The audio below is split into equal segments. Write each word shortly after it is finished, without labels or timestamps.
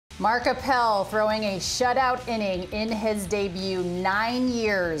Mark Appel throwing a shutout inning in his debut 9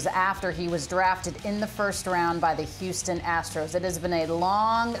 years after he was drafted in the first round by the Houston Astros. It has been a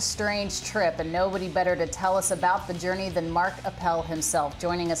long, strange trip, and nobody better to tell us about the journey than Mark Appel himself.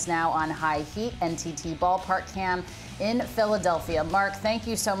 Joining us now on High Heat, NTT Ballpark Cam in Philadelphia. Mark, thank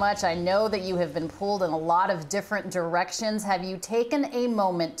you so much. I know that you have been pulled in a lot of different directions. Have you taken a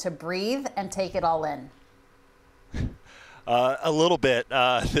moment to breathe and take it all in? A little bit.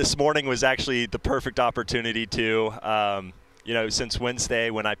 This morning was actually the perfect opportunity to, since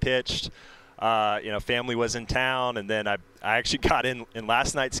Wednesday when I pitched, family was in town, and then I actually got in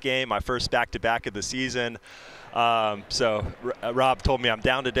last night's game, my first back-to-back of the season. So Rob told me I'm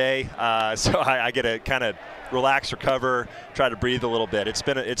down today, so I get to kind of relax, recover, try to breathe a little bit. It's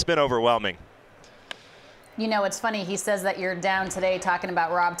been overwhelming. You know, it's funny, he says that you're down today talking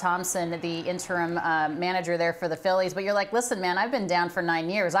about Rob Thompson, the interim manager there for the Phillies, but you're like, listen, man, I've been down for 9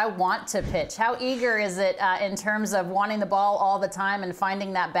 years. I want to pitch. How eager is it in terms of wanting the ball all the time and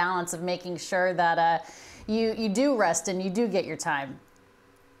finding that balance of making sure that you do rest and you do get your time?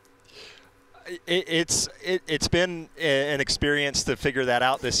 It's been an experience to figure that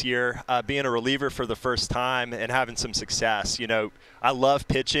out this year, being a reliever for the first time and having some success. You know, I love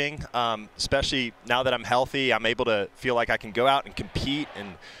pitching, especially now that I'm healthy. I'm able to feel like I can go out and compete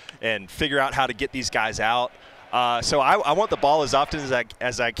and figure out how to get these guys out. So I want the ball as often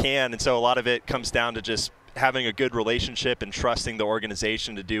as I can, and so a lot of it comes down to just having a good relationship and trusting the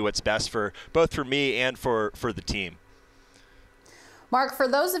organization to do what's best for both for me and for the team. Mark, for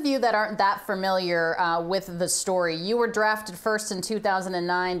those of you that aren't that familiar with the story, you were drafted first in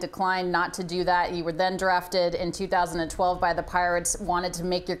 2009, declined not to do that. You were then drafted in 2012 by the Pirates, wanted to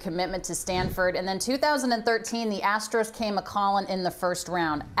make your commitment to Stanford. And then 2013, the Astros came a-calling in the first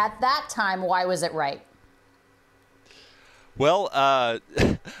round. At that time, why was it right? Well, I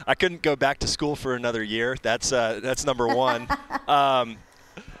couldn't go back to school for another year. That's number one.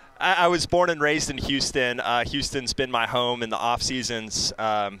 I was born and raised in Houston. Houston's been my home in the off seasons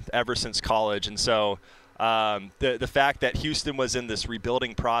ever since college, and so the fact that Houston was in this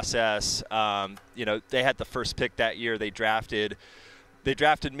rebuilding process, they had the first pick that year. They drafted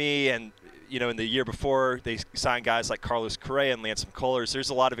me, and in the year before they signed guys like Carlos Correa and Lance McCullers.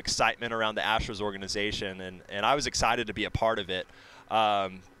 There's a lot of excitement around the Astros organization, and I was excited to be a part of it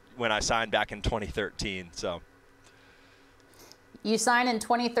when I signed back in 2013. So. You signed in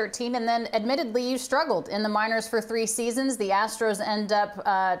 2013, and then admittedly you struggled in the minors for 3 seasons. The Astros end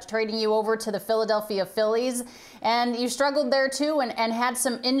up trading you over to the Philadelphia Phillies, and you struggled there too and had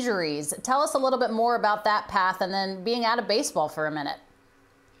some injuries. Tell us a little bit more about that path and then being out of baseball for a minute.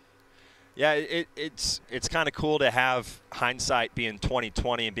 Yeah, it's kind of cool to have hindsight being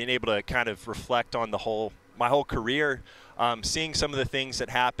 2020 and being able to kind of reflect on my whole career. Seeing some of the things that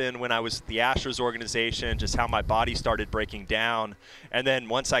happened when I was at the Astros organization, just how my body started breaking down. And then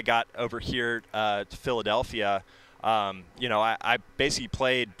once I got over here to Philadelphia, I basically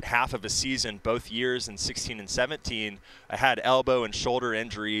played half of a season both years in 16 and 17. I had elbow and shoulder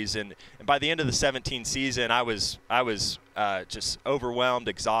injuries, and by the end of the 17 season, I was just overwhelmed,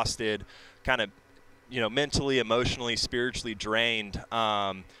 exhausted, kind of mentally, emotionally, spiritually drained,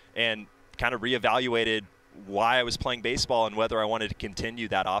 and kind of reevaluated why I was playing baseball and whether I wanted to continue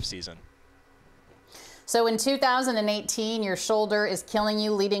that offseason. So in 2018, your shoulder is killing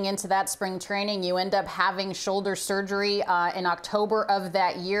you leading into that spring training. You end up having shoulder surgery in October of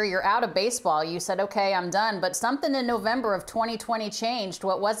that year. You're out of baseball. You said, okay, I'm done. But something in November of 2020 changed.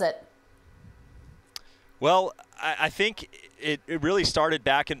 What was it? Well, I think it really started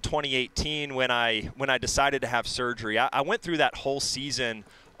back in 2018 when I decided to have surgery. I went through that whole season.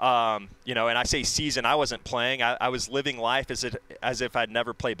 And I say season, I wasn't playing. I was living life as if I'd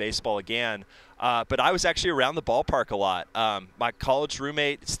never play baseball again. But I was actually around the ballpark a lot. My college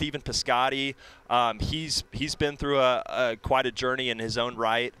roommate, Stephen Piscotty, he's been through quite a journey in his own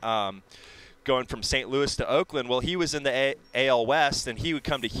right, going from St. Louis to Oakland. Well, he was in the AL West, and he would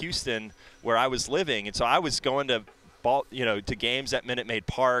come to Houston where I was living. And so I was going to to games at Minute Maid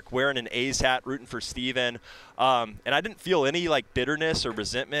Park, wearing an A's hat, rooting for Steven. And I didn't feel any bitterness or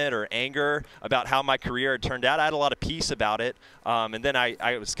resentment or anger about how my career had turned out. I had a lot of peace about it. And then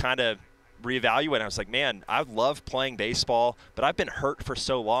I was kind of reevaluating. I was like, man, I love playing baseball, but I've been hurt for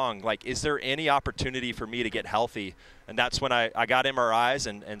so long. Is there any opportunity for me to get healthy? And that's when I got MRIs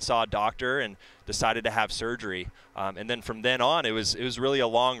and saw a doctor and decided to have surgery. And then from then on, it was really a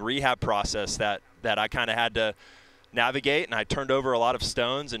long rehab process that I kind of had to navigate, and I turned over a lot of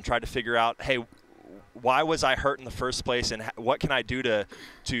stones and tried to figure out, hey, why was I hurt in the first place, and what can I do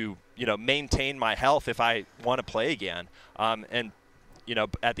to maintain my health if I want to play again? And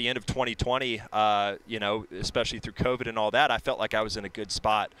at the end of 2020, especially through COVID and all that, I felt like I was in a good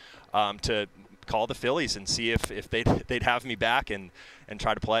spot to call the Phillies and see if they'd have me back and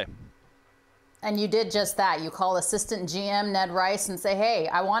try to play. And you did just that. You called assistant GM Ned Rice and say, hey,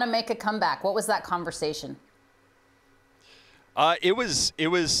 I want to make a comeback. What was that conversation? I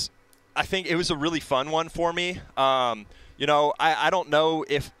think it was a really fun one for me. I don't know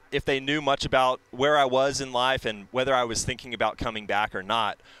if they knew much about where I was in life and whether I was thinking about coming back or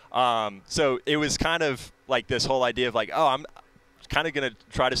not. So it was kind of like this whole idea of like, oh, I'm kind of going to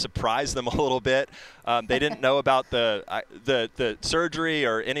try to surprise them a little bit. They didn't know about the surgery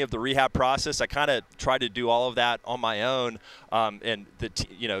or any of the rehab process. I kind of tried to do all of that on my own, and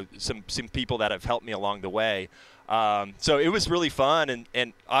some people that have helped me along the way. So it was really fun,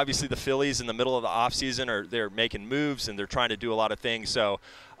 and obviously the Phillies in the middle of the offseason they're making moves and they're trying to do a lot of things. So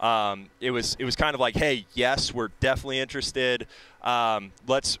it was kind of like, hey, yes, we're definitely interested.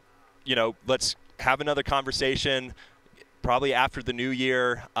 Let's have another conversation probably after the new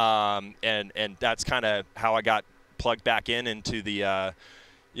year, and that's kind of how I got plugged back into the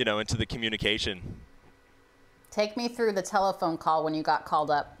into the communication. Take me through the telephone call when you got called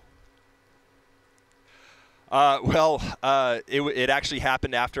up. It actually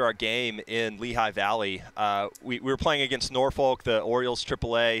happened after our game in Lehigh Valley. We were playing against Norfolk, the Orioles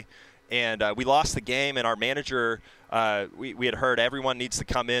AAA, and we lost the game. And our manager, we had heard everyone needs to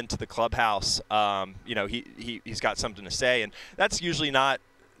come into the clubhouse. He's got something to say, and that's usually not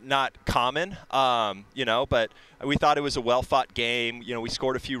common, but we thought it was a well-fought game. We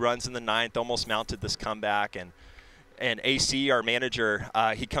scored a few runs in the ninth, almost mounted this comeback, and AC, our manager,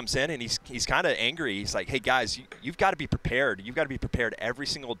 he comes in and he's kind of angry. He's like, hey, guys, you've got to be prepared. You've got to be prepared every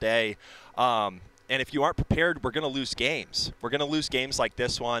single day. And if you aren't prepared, we're going to lose games. We're going to lose games like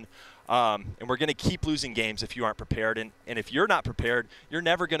this one. And we're going to keep losing games if you aren't prepared. And if you're not prepared, you're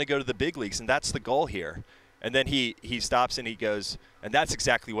never going to go to the big leagues. And that's the goal here. And then he stops and he goes, and that's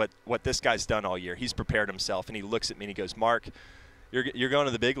exactly what this guy's done all year. He's prepared himself. And he looks at me and he goes, Mark, you're going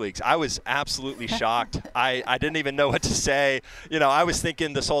to the big leagues. I was absolutely shocked. I didn't even know what to say. I was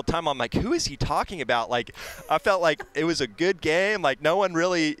thinking this whole time, I'm like, who is he talking about? Like, I felt like it was a good game. Like, no one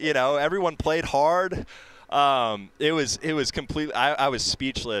really, everyone played hard. It was completely, I was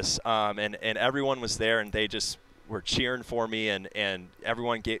speechless. And everyone was there and they just were cheering for me and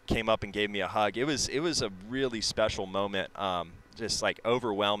everyone came up and gave me a hug. It was a really special moment. Just like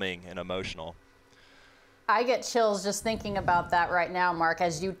overwhelming and emotional. I get chills just thinking about that right now, Mark,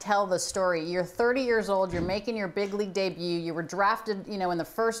 as you tell the story. You're 30 years old. You're making your big league debut. You were drafted, in the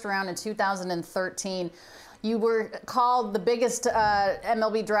first round in 2013. You were called the biggest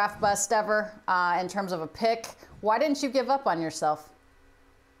MLB draft bust ever in terms of a pick. Why didn't you give up on yourself?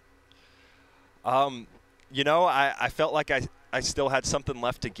 I felt like I still had something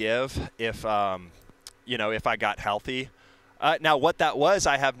left to give if I got healthy. Now, what that was,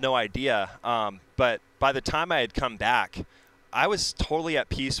 I have no idea. But by the time I had come back, I was totally at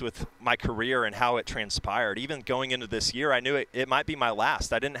peace with my career and how it transpired. Even going into this year, I knew it might be my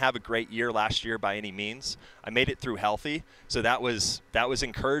last. I didn't have a great year last year by any means. I made it through healthy, so that was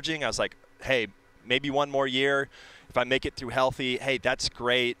encouraging. I was like, hey, maybe one more year. If I make it through healthy, hey, that's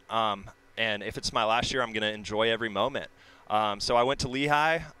great. And if it's my last year, I'm going to enjoy every moment. So I went to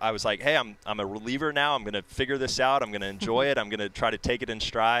Lehigh. I was like, hey, I'm a reliever now. I'm going to figure this out. I'm going to enjoy it. I'm going to try to take it in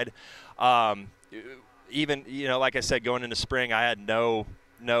stride. Even, like I said, going into spring, I had no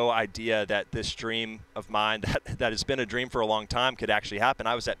idea that this dream of mine that has been a dream for a long time could actually happen.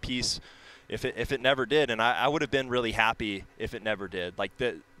 I was at peace if it never did, and I would have been really happy if it never did. Like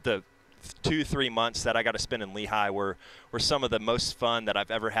the 2-3 months that I got to spend in Lehigh were some of the most fun that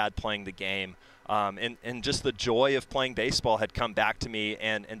I've ever had playing the game. And just the joy of playing baseball had come back to me,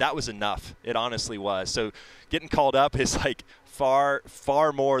 and that was enough. It honestly was. So getting called up is like far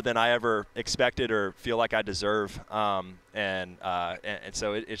more than I ever expected or feel like I deserve. And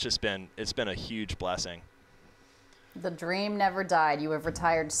so it's been a huge blessing. The dream never died. You have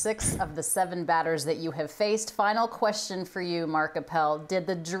retired 6 of the 7 batters that you have faced. Final question for you, Mark Appel. Did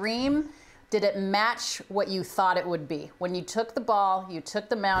it match what you thought it would be? When you took the ball, you took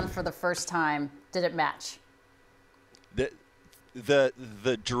the mound for the first time, did it match?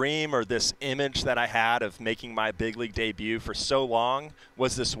 The dream or this image that I had of making my big league debut for so long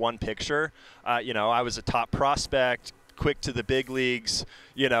was this one picture. I was a top prospect, quick to the big leagues,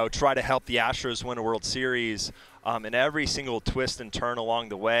 try to help the Astros win a World Series. And every single twist and turn along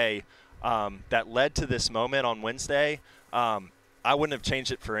the way that led to this moment on Wednesday, I wouldn't have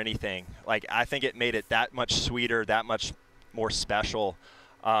changed it for anything. Like, I think it made it that much sweeter, that much more special.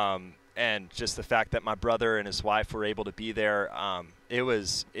 And and just the fact that my brother and his wife were able to be there, it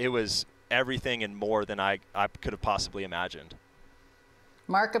was everything and more than I could have possibly imagined.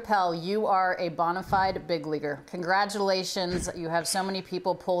 Mark Appel, you are a bona fide big leaguer. Congratulations. You have so many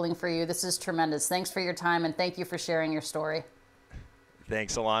people pulling for you. This is tremendous. Thanks for your time, and thank you for sharing your story.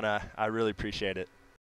 Thanks, Alana. I really appreciate it.